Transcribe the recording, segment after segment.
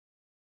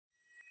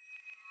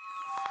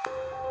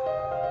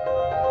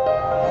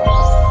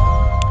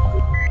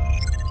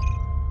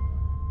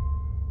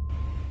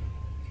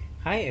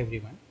Hi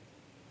everyone,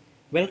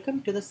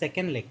 welcome to the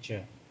second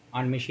lecture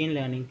on machine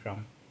learning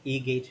from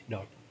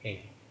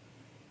eGATE.AI.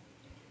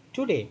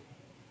 Today,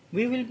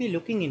 we will be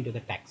looking into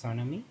the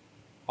taxonomy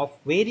of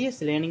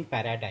various learning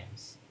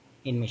paradigms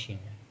in machine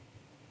learning.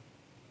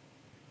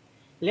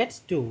 Let's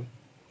do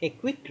a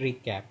quick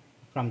recap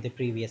from the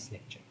previous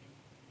lecture.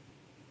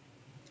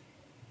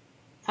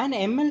 An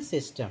ML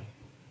system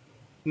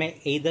may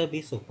either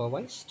be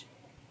supervised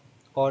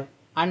or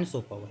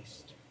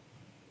unsupervised.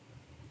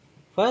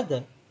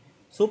 Further,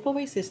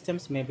 supervised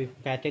systems may be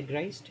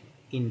categorized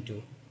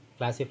into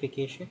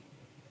classification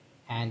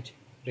and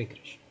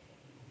regression.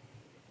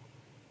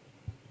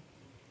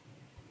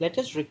 Let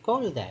us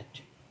recall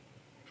that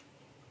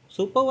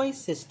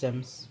supervised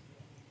systems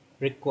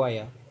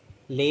require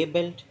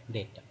labeled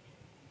data.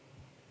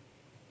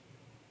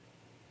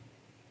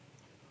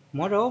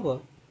 Moreover,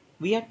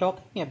 we are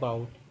talking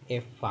about a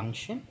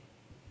function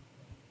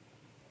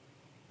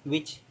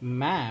which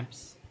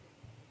maps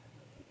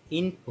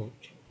input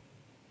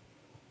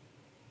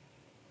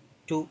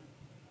to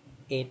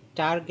a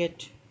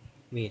target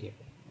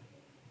variable.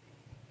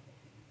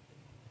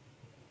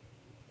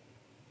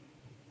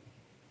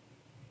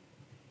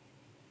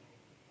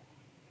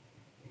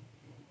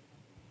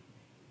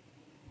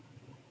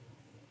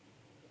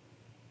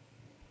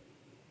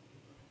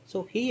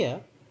 So here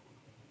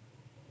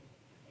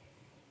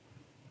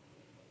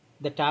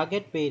the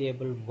target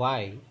variable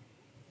y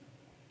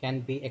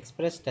can be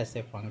expressed as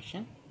a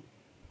function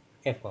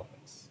f of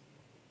x.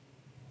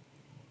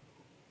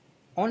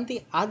 On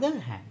the other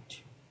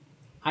hand,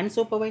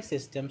 unsupervised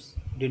systems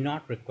do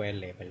not require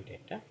labeled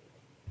data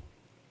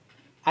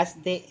as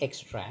they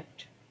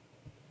extract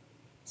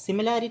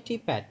similarity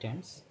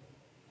patterns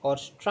or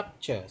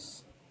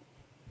structures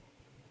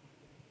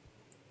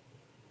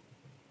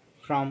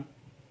from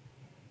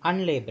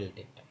unlabeled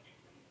data.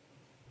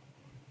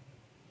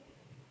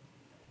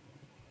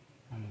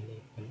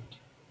 Unlabeled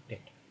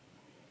data.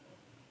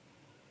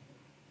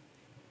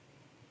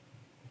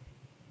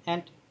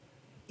 And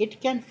it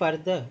can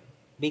further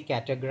be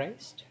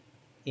categorized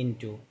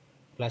into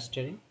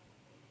clustering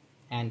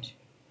and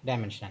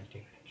dimensionality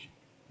reduction.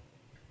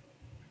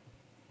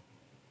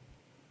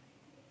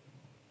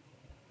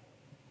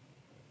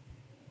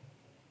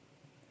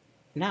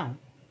 Now,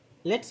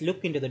 let's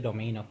look into the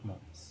domain of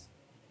movies,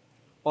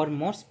 or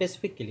more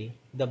specifically,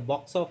 the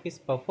box office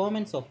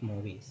performance of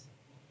movies,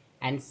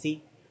 and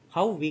see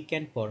how we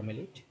can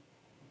formulate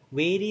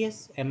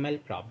various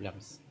ML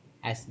problems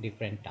as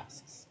different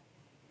tasks.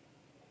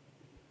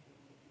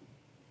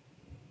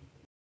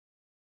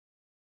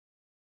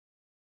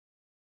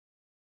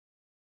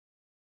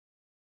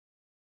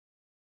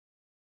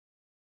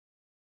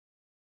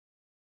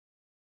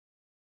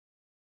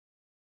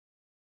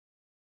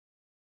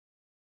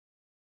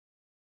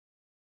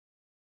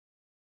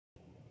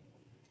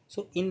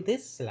 So in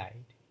this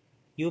slide,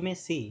 you may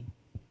see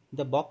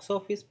the box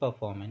office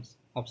performance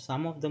of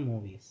some of the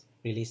movies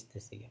released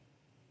this year.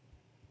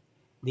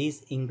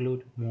 These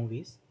include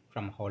movies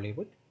from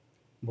Hollywood,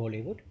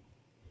 Bollywood,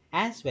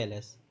 as well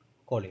as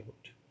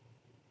Collywood.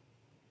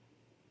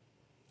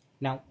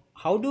 Now,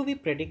 how do we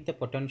predict the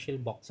potential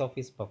box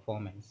office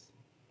performance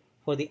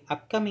for the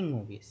upcoming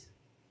movies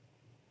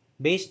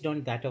based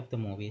on that of the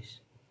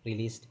movies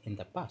released in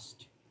the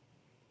past?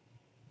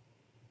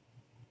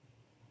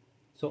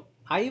 So,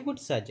 I would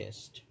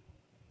suggest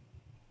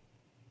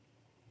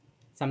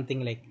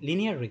something like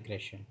linear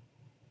regression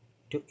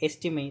to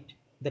estimate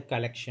the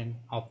collection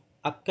of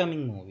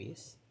upcoming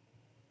movies,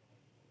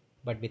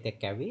 but with a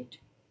caveat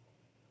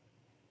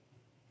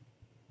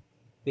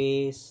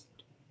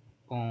based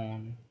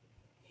on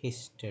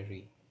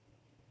history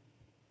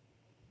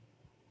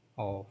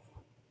of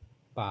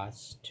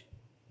past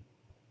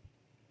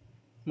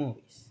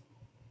movies.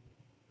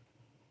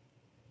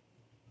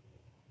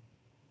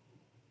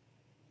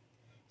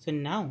 So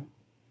now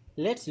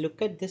let's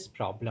look at this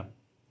problem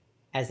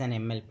as an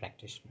ML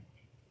practitioner.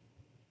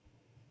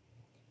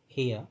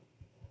 Here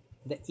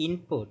the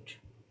input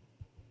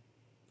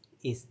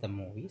is the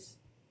movies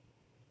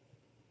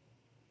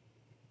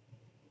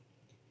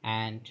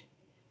and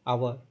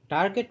our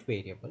target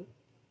variable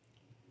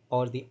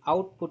or the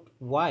output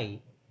y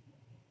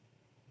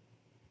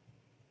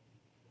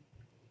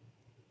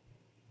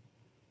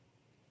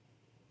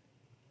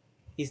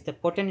is the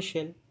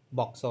potential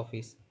box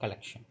office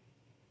collection.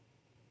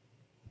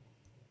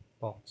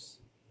 Box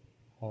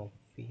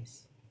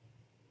office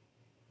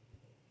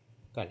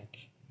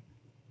collection.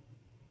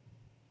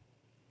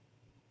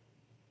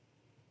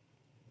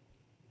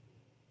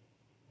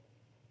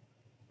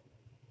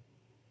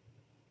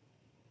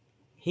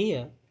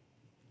 Here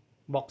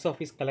box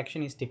office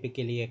collection is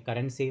typically a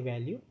currency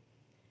value,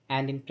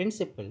 and in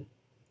principle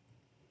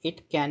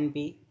it can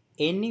be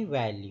any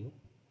value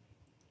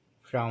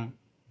from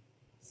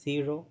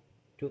 0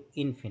 to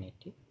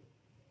infinity.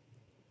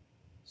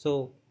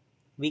 So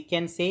we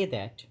can say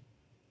that,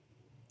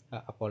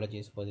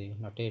 apologies for the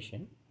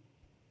notation.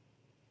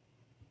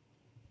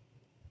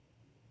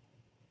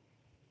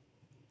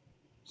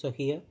 So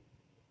here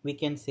we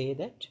can say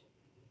that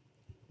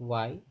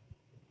y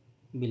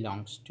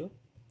belongs to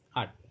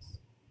address.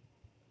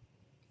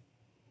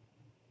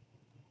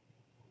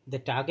 The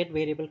target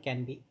variable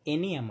can be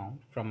any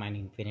amount from an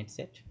infinite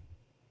set.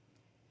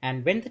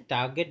 And when the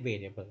target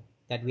variable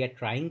that we are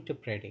trying to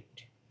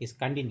predict is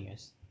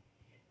continuous,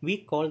 we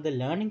call the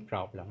learning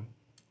problem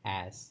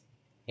as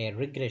a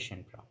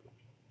regression problem.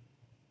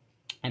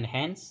 And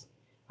hence,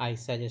 I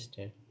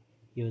suggested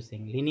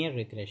using linear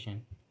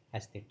regression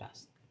as the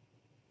task.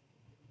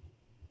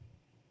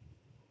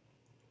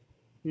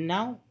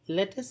 Now,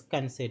 let us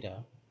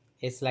consider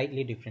a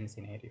slightly different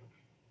scenario.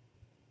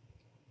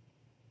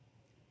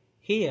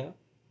 Here,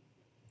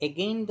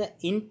 again, the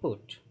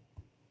input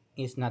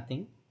is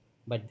nothing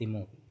but the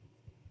movie.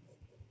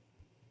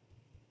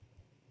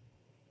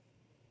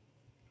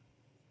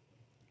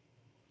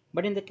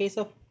 But in the case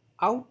of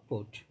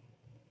output,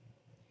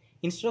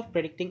 instead of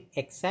predicting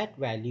exact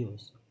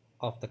values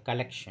of the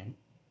collection,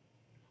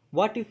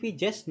 what if we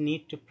just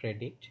need to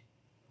predict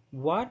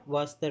what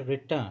was the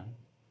return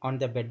on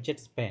the budget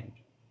spent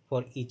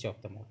for each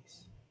of the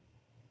movies?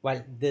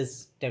 While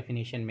this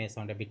definition may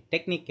sound a bit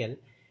technical,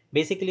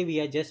 basically we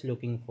are just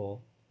looking for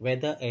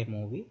whether a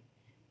movie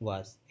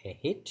was a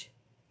hit,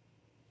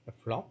 a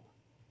flop,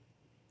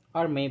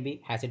 or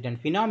maybe has it done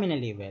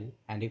phenomenally well,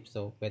 and if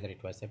so, whether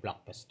it was a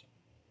blockbuster.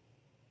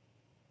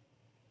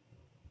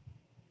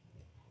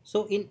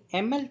 So in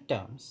ML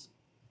terms,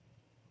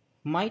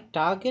 my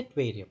target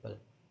variable,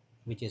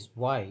 which is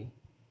y,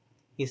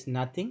 is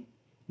nothing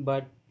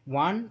but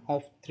one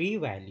of three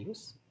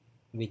values,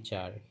 which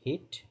are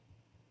hit,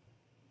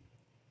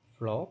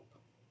 flop,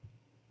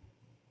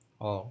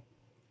 or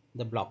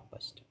the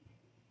blockbuster.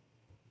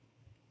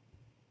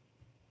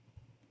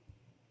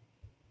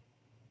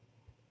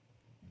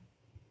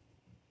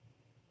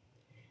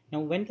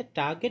 Now, when the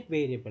target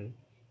variable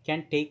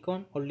can take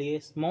on only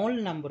a small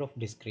number of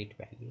discrete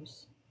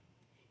values,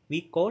 we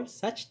call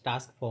such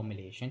task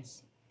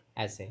formulations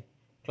as a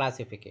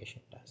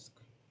classification task.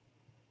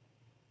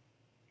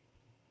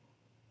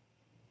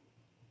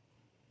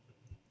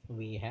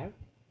 We have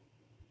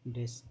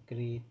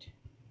discrete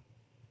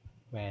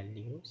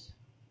values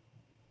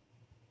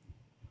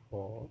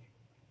for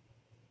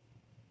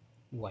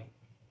y.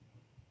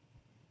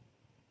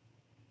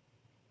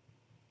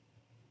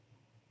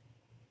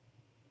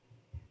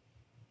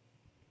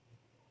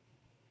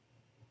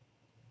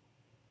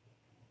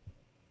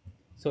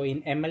 So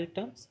in ML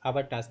terms,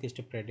 our task is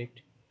to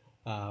predict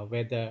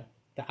whether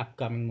the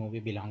upcoming movie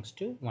belongs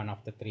to one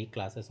of the three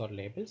classes or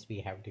labels we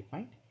have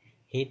defined: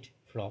 hit,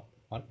 flop,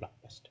 or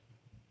blockbuster.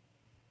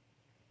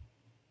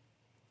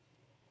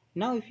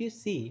 Now, if you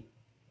see,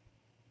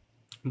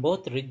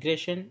 both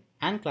regression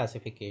and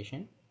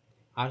classification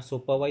are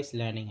supervised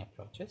learning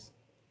approaches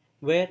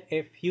where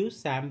a few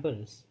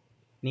samples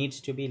needs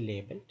to be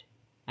labeled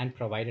and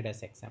provided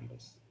as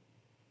examples.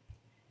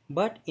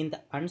 But in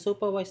the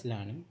unsupervised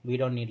learning, we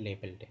don't need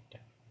labeled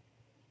data.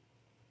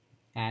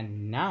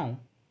 And now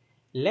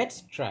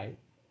let's try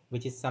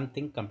which is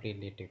something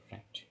completely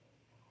different.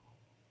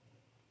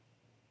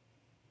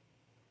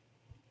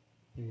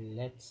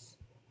 Let's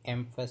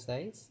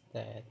emphasize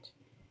that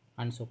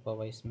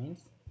unsupervised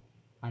means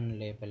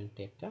unlabeled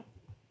data,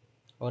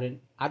 or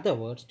in other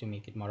words, to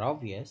make it more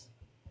obvious,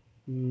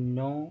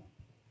 no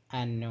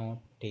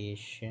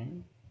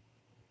annotation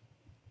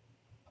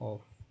of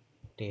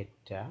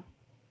data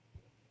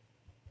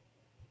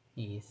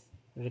is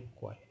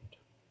required.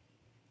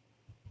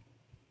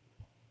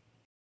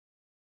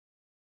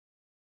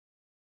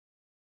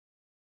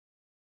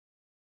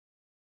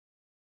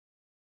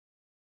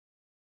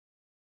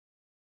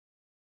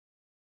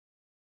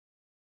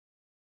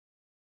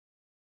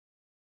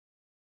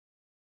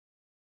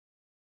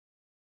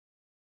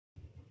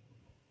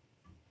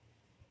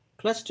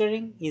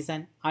 Clustering is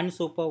an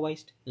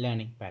unsupervised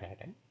learning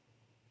paradigm.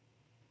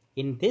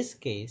 In this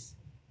case,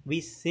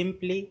 we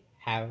simply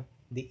have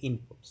the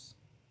inputs.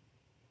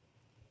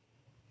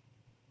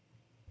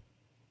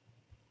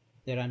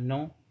 There are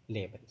no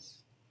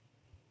labels.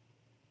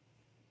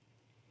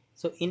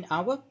 So in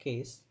our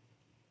case,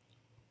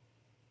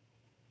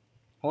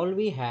 all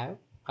we have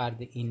are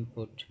the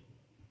input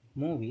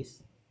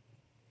movies,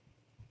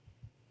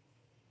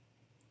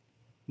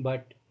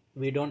 but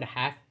we don't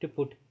have to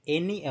put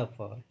any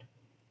effort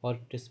or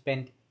to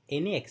spend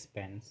any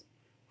expense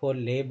for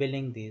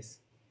labeling this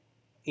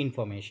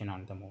information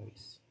on the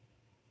movies.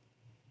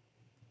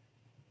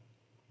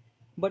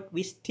 But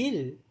we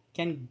still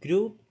can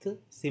group the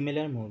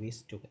similar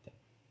movies together.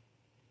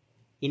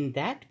 In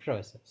that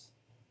process,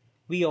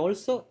 we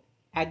also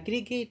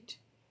aggregate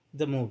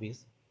the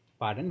movies,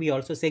 we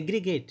also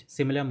segregate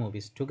similar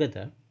movies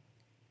together,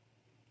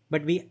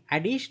 but we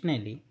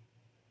additionally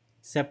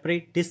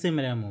separate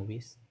dissimilar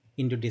movies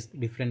into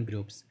different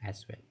groups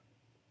as well.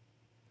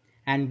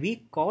 And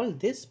we call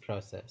this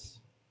process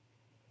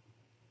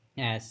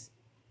as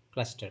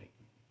clustering.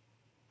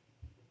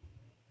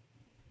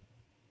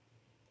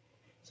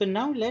 So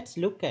now let's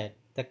look at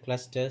the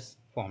clusters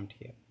formed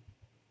here.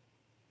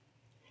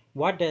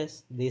 What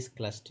does these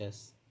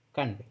clusters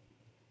convey?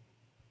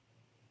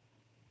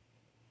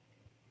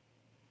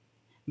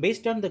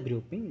 Based on the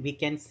grouping, we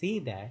can see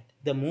that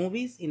the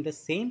movies in the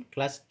same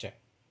cluster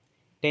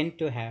tend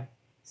to have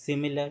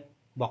similar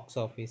box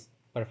office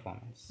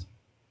performance.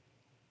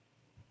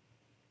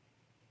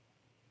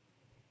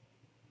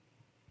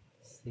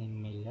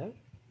 Similar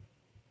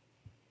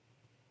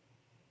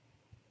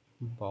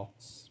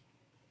box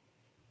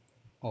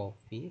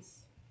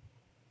office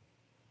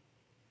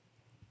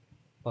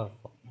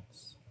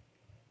performance.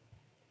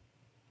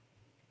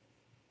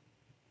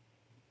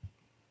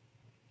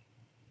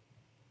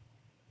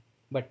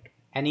 But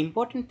an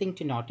important thing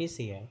to notice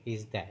here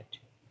is that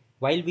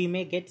while we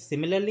may get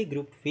similarly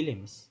grouped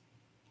films,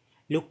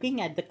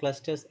 looking at the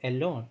clusters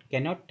alone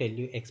cannot tell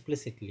you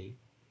explicitly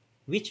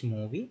which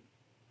movie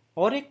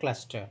or a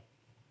cluster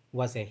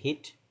was a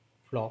hit,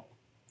 flop,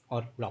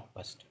 or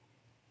blockbuster.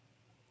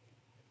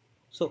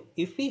 So,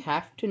 if we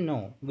have to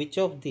know which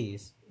of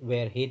these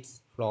were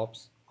hits,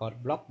 flops, or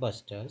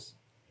blockbusters,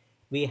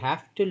 we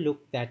have to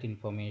look that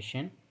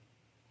information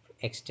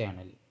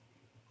externally.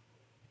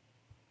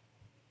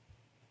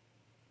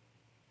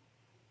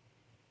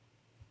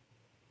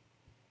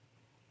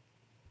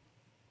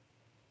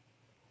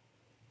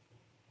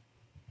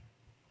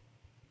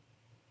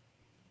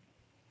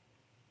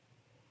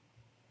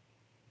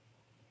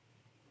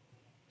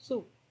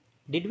 So,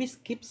 did we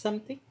skip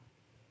something?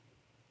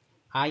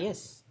 Ah,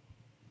 yes,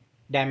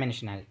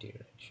 dimensionality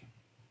reduction.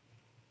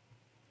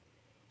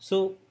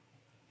 So,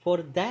 for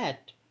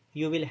that,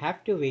 you will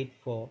have to wait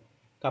for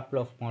a couple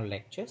of more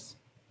lectures.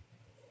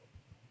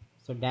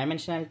 So,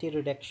 dimensionality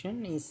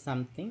reduction is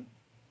something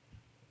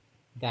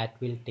that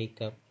will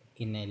take up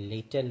in a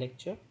later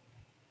lecture.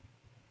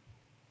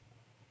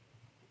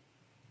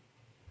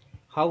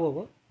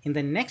 However, in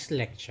the next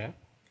lecture,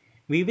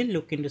 we will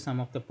look into some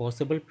of the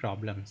possible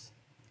problems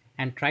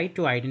and try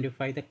to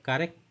identify the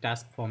correct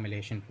task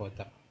formulation for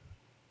them.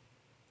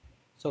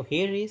 So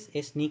here is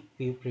a sneak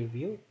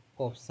preview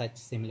of such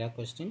similar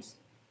questions.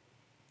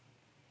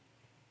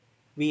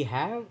 We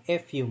have a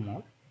few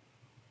more,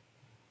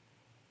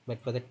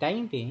 but for the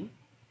time being,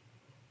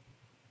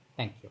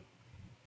 thank you.